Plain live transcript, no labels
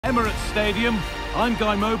Emirates Stadium. I'm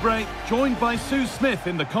Guy Mowbray, joined by Sue Smith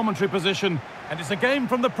in the commentary position. And it's a game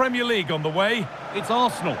from the Premier League on the way. It's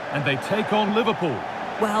Arsenal, and they take on Liverpool.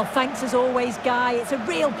 Well, thanks as always, Guy. It's a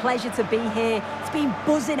real pleasure to be here. It's been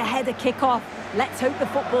buzzing ahead of kick-off. Let's hope the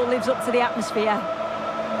football lives up to the atmosphere.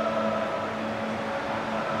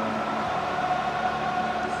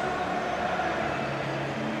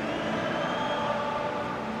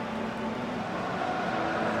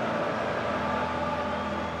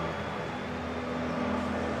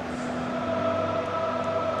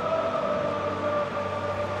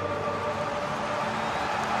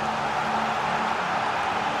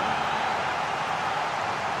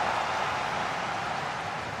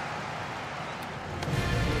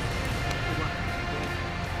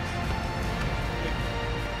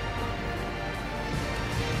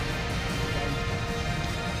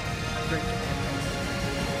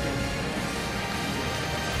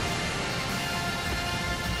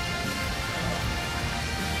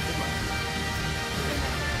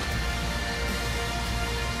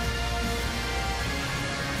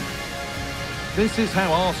 This is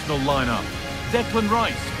how Arsenal line up. Declan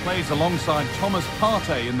Rice plays alongside Thomas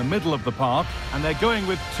Partey in the middle of the park, and they're going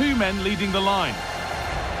with two men leading the line.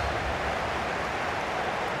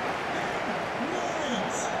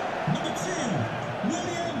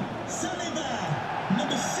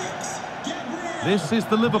 This is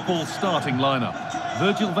the Liverpool starting lineup.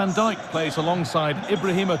 Virgil van Dijk plays alongside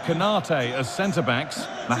Ibrahima Konate as centre-backs.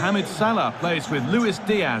 Mohamed Salah plays with Luis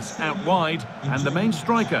Diaz out wide, and the main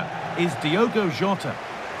striker is Diogo Jota.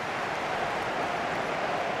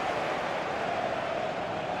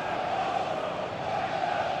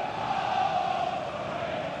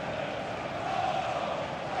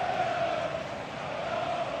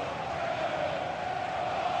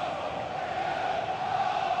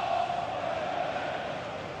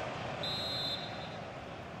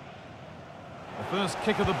 The first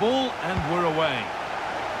kick of the ball, and we're away.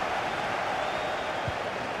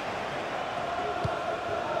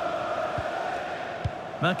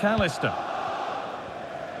 McAllister.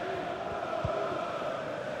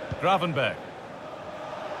 Gravenberg.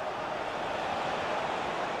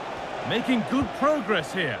 Making good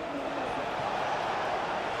progress here.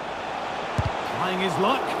 Trying his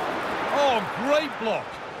luck. Oh, great block.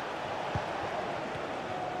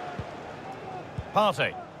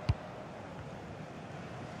 Partey.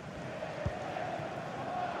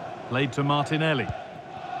 Played to Martinelli.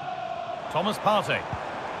 Thomas Partey.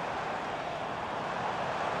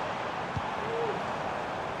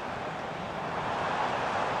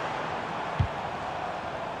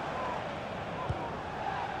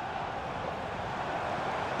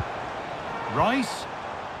 Rice.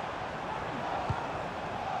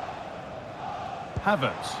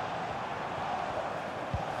 Havertz.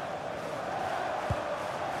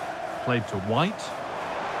 Played to White.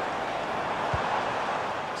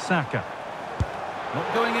 Saka.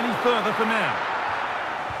 Not going any further for now.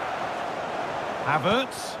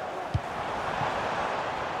 Havertz.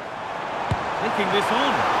 Taking this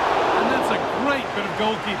on. And that's a great bit of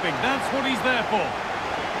goalkeeping. That's what he's there for.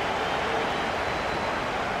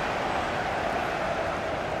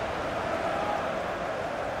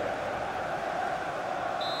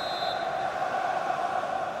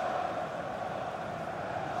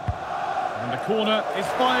 And the corner is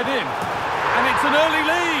fired in. And it's an early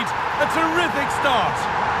lead. A terrific start.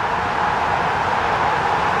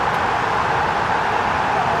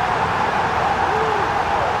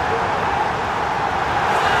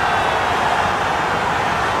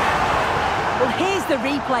 Well, here's the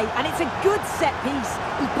replay, and it's a good set piece.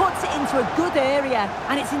 He puts it into a good area,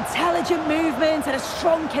 and it's intelligent movement and a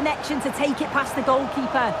strong connection to take it past the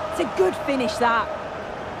goalkeeper. It's a good finish, that.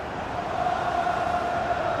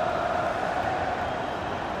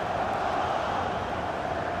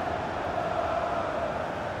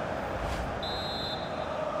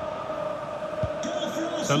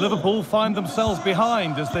 So Liverpool find themselves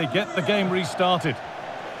behind as they get the game restarted.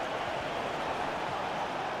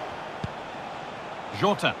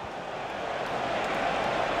 Jota.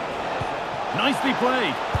 Nicely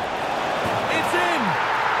played. It's in!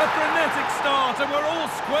 A frenetic start, and we're all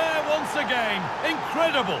square once again.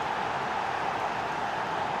 Incredible!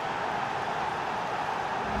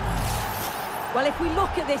 Well, if we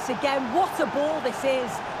look at this again, what a ball this is.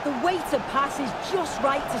 The weighted pass is just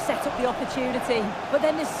right to set up the opportunity. But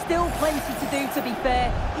then there's still plenty to do, to be fair.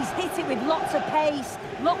 He's hit it with lots of pace,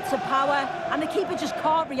 lots of power, and the keeper just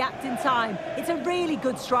can't react in time. It's a really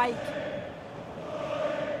good strike.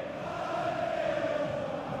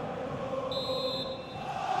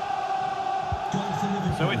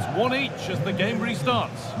 So it's one each as the game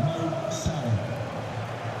restarts.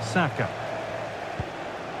 Saka.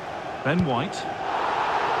 Ben White.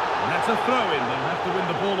 And that's a throw-in. They'll have to win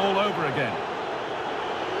the ball all over again.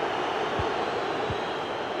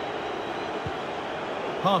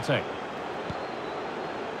 Partey.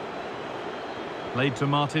 Played to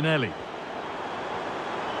Martinelli.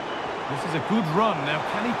 This is a good run. Now,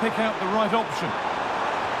 can he pick out the right option?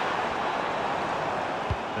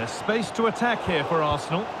 There's space to attack here for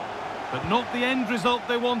Arsenal, but not the end result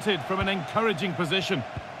they wanted from an encouraging position.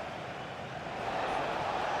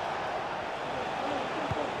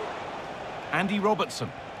 Andy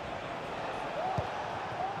Robertson.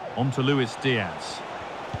 On to Luis Diaz.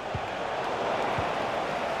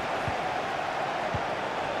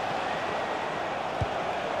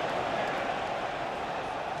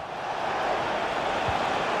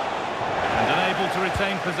 And unable to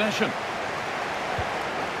retain possession.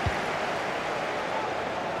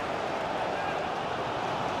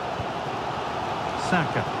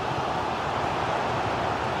 Saka.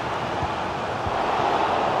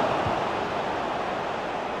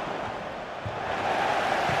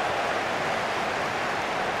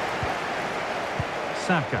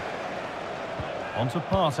 Saka. On to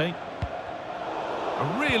Partey.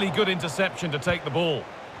 A really good interception to take the ball.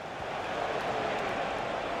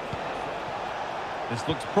 This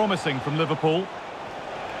looks promising from Liverpool.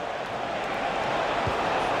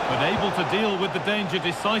 But able to deal with the danger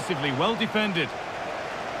decisively, well defended.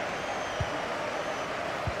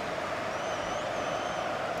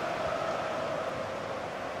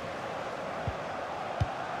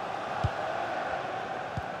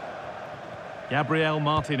 Gabriel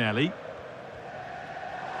Martinelli.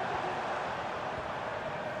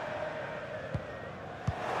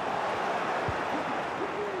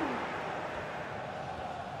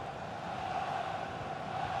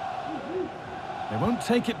 They won't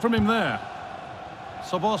take it from him there.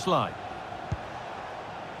 Szoboszlai.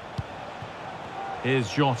 Here's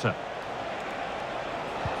Jota.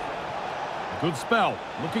 Good spell,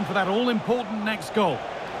 looking for that all-important next goal.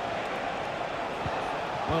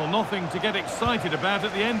 Well, nothing to get excited about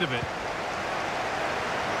at the end of it.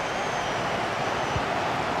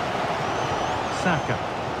 Saka.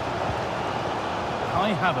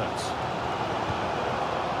 Kai Havertz.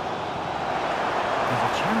 There's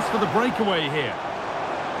a chance for the breakaway here.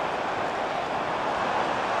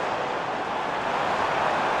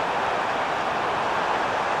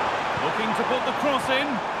 Looking to put the cross in.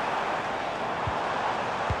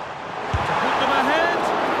 To put them ahead.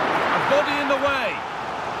 A body in the way.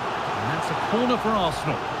 And that's a corner for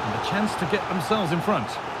Arsenal, and a chance to get themselves in front.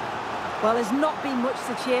 Well, there's not been much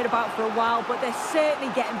to cheer about for a while, but they're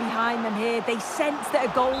certainly getting behind them here. They sense that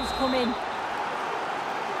a goal's coming.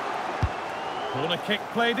 Corner kick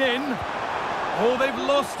played in. Oh, they've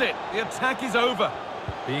lost it. The attack is over.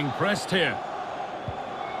 Being pressed here.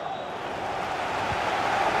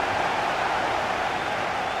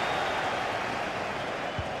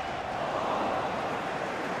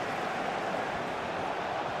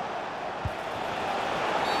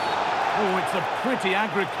 Oh, it's a pretty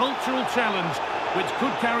agricultural challenge, which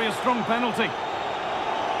could carry a strong penalty.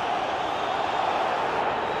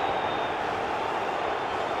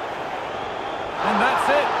 And that's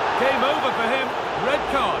it. Game over for him. Red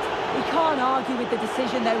card. He can't argue with the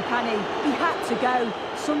decision, though, can he? He had to go.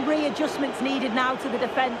 Some readjustments needed now to the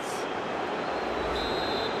defence.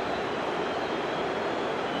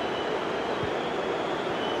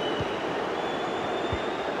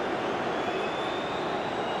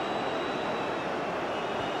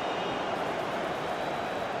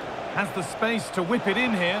 Has the space to whip it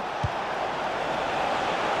in here.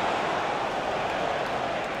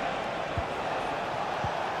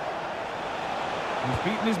 He's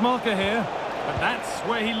beaten his marker here, but that's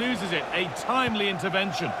where he loses it. A timely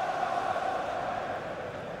intervention.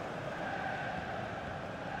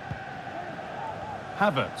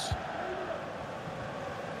 Havertz.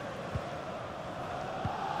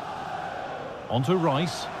 On to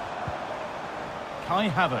Rice. Kai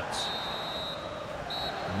Havertz.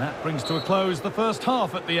 And that brings to a close the first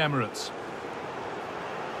half at the Emirates.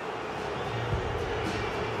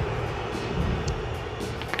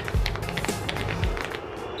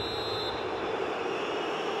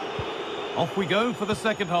 Off we go for the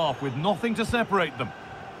second half with nothing to separate them.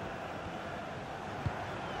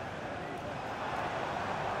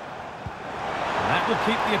 And that will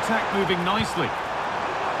keep the attack moving nicely.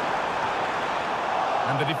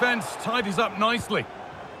 And the defence tidies up nicely.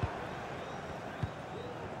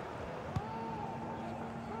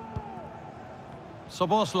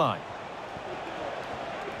 Szoboszlai.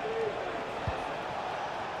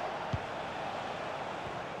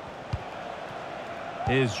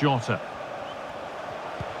 Here's Jota.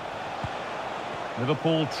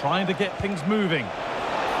 Liverpool trying to get things moving.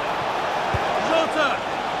 Jota!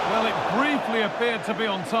 Well, it briefly appeared to be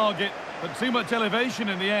on target, but too much elevation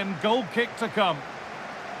in the end. Goal kick to come.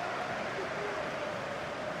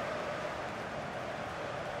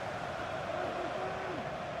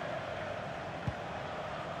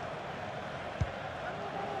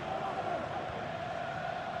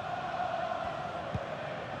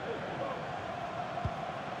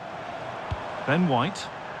 Ben White.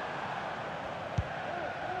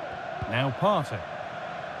 Now Partey.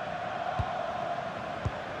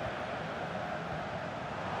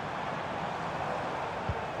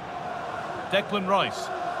 Declan Rice.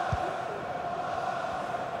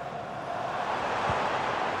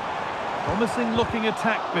 Promising looking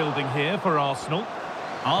attack building here for Arsenal.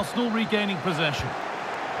 Arsenal regaining possession.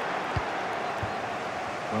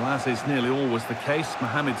 Well, as is nearly always the case,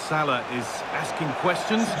 Mohamed Salah is asking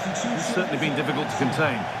questions. He's certainly been difficult to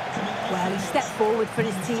contain. Well, he stepped forward for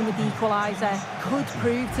his team with the equaliser. Could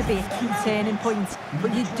prove to be a key turning point.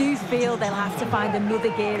 But you do feel they'll have to find another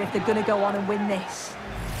gear if they're going to go on and win this.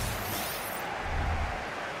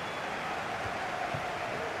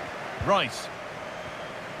 Rice.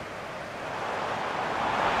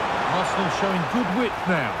 Arsenal showing good width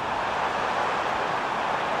now.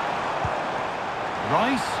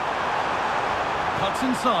 Rice. Cuts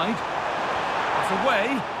inside. It's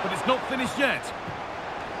away, but it's not finished yet.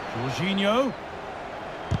 Jorginho.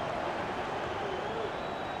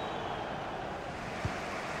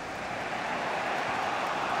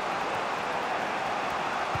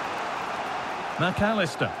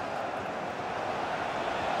 McAllister.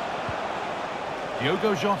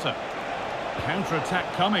 Diogo Jota.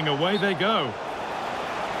 Counter-attack coming, away they go.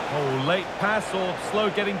 Oh, late pass or slow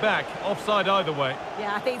getting back. Offside either way.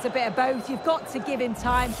 Yeah, I think it's a bit of both. You've got to give him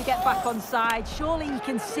time to get back on side. Surely he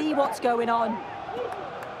can see what's going on.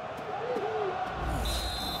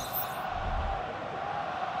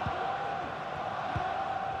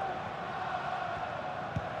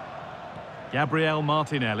 Gabriel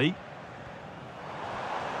Martinelli.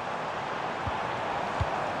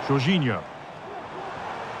 Jorginho.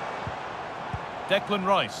 Declan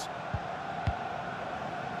Rice.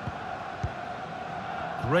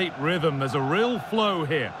 Great rhythm, there's a real flow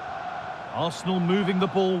here. Arsenal moving the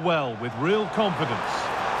ball well with real confidence.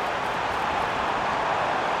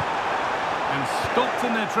 And stopped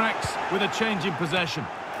in their tracks with a change in possession.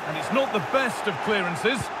 And it's not the best of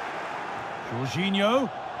clearances. Jorginho.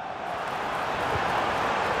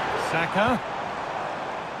 Saka.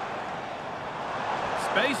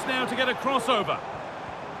 Space now to get a crossover.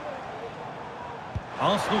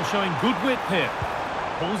 Arsenal showing good width here.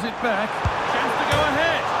 Pulls it back. Chance to go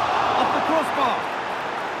ahead. Off the crossbar.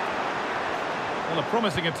 Well, a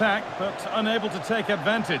promising attack, but unable to take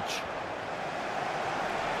advantage.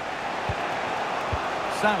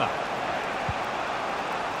 Salah.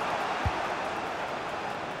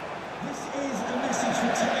 This is a message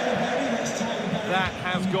for Tyler Berry. That's Tyler Berry. That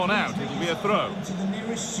has gone out. It'll be a throw. To the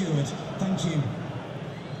nearest steward. Thank you.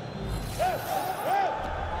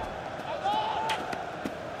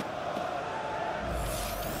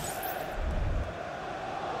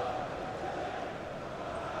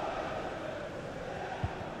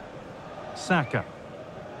 Saka.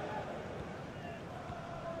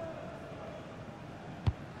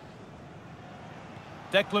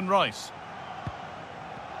 Declan Rice.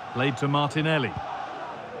 Played to Martinelli.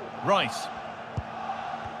 Rice.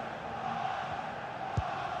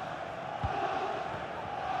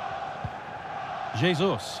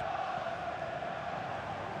 Jesus.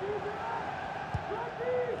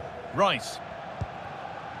 Rice.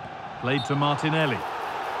 Played to Martinelli.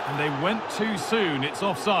 And they went too soon, it's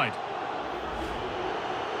offside.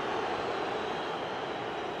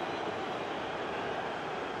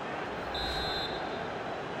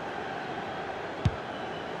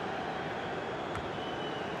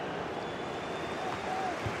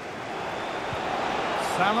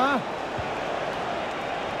 Salah.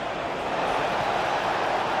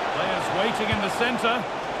 Players waiting in the centre.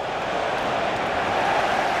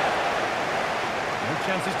 No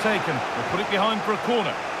chances taken. They'll put it behind for a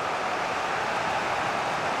corner.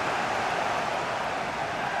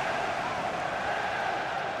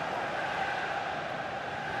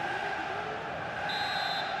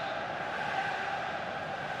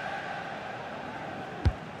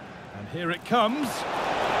 And here it comes.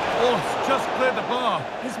 Oh, it's just cleared the bar.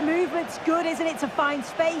 His movement's good, isn't it, to find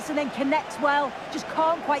space and then connects well. Just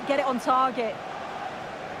can't quite get it on target.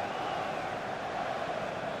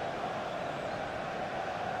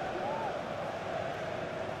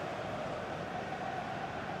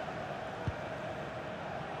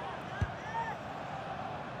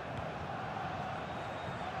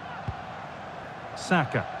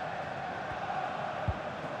 Saka.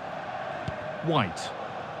 White.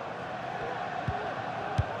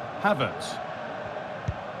 Havertz.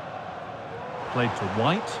 Played to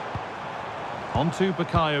White. On to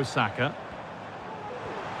Bukayo Saka.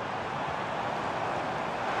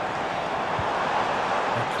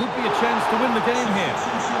 There could be a chance to win the game here.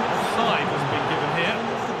 Offside has been given here.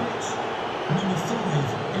 Number 5,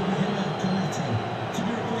 Ibrahim Konate. To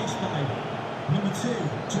be replaced by number 2,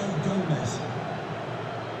 Joe Gomez.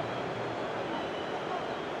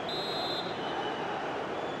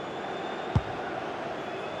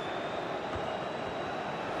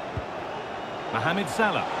 Mohamed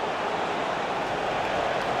Salah.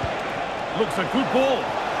 Looks a good ball.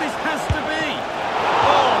 This has to be.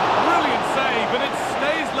 Oh, brilliant save, and it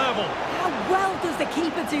stays level. How well does the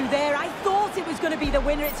keeper do there? I thought it was going to be the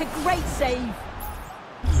winner. It's a great save.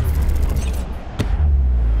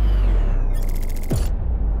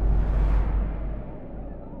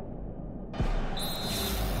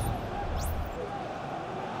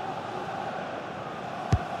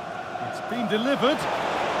 It's been delivered.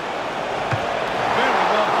 Very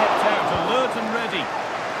well kept out, alert and ready.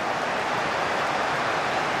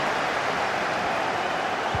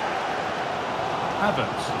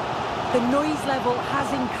 Havertz. The noise level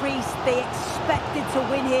has increased. They expected to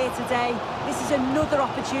win here today. This is another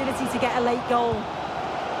opportunity to get a late goal.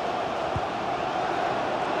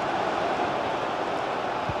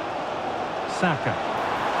 Saka.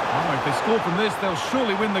 Oh, if they score from this, they'll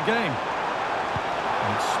surely win the game.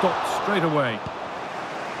 And it's stopped straight away.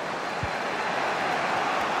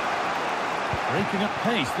 Breaking up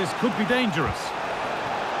pace, this could be dangerous.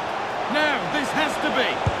 Now, this has to be.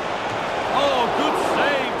 Oh, good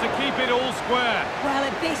save to keep it all square. Well,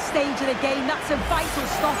 at this stage of the game, that's a vital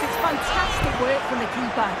stop. It's fantastic work from the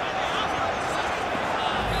keeper.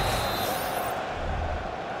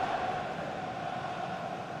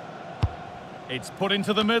 It's put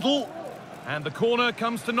into the middle, and the corner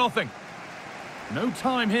comes to nothing. No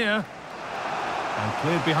time here. And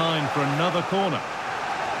cleared behind for another corner.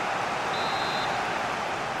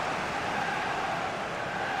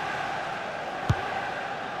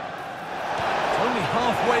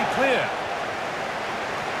 Halfway clear.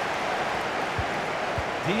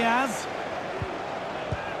 Diaz.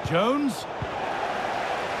 Jones.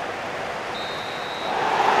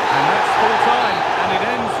 And that's full time, and it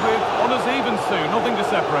ends with honours even soon. Nothing to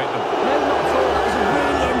separate them. No, not at all. That was a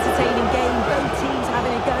really entertaining game. Both teams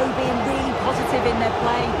having a go, being really positive in their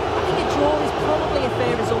play. I think a draw is probably a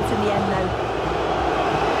fair result in the end, though.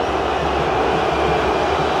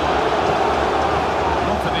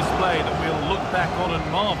 That we'll look back on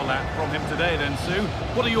and marvel at from him today then, Sue.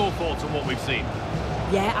 What are your thoughts on what we've seen?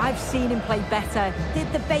 Yeah, I've seen him play better. Did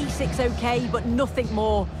the basics okay, but nothing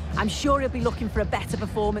more. I'm sure he'll be looking for a better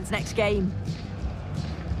performance next game.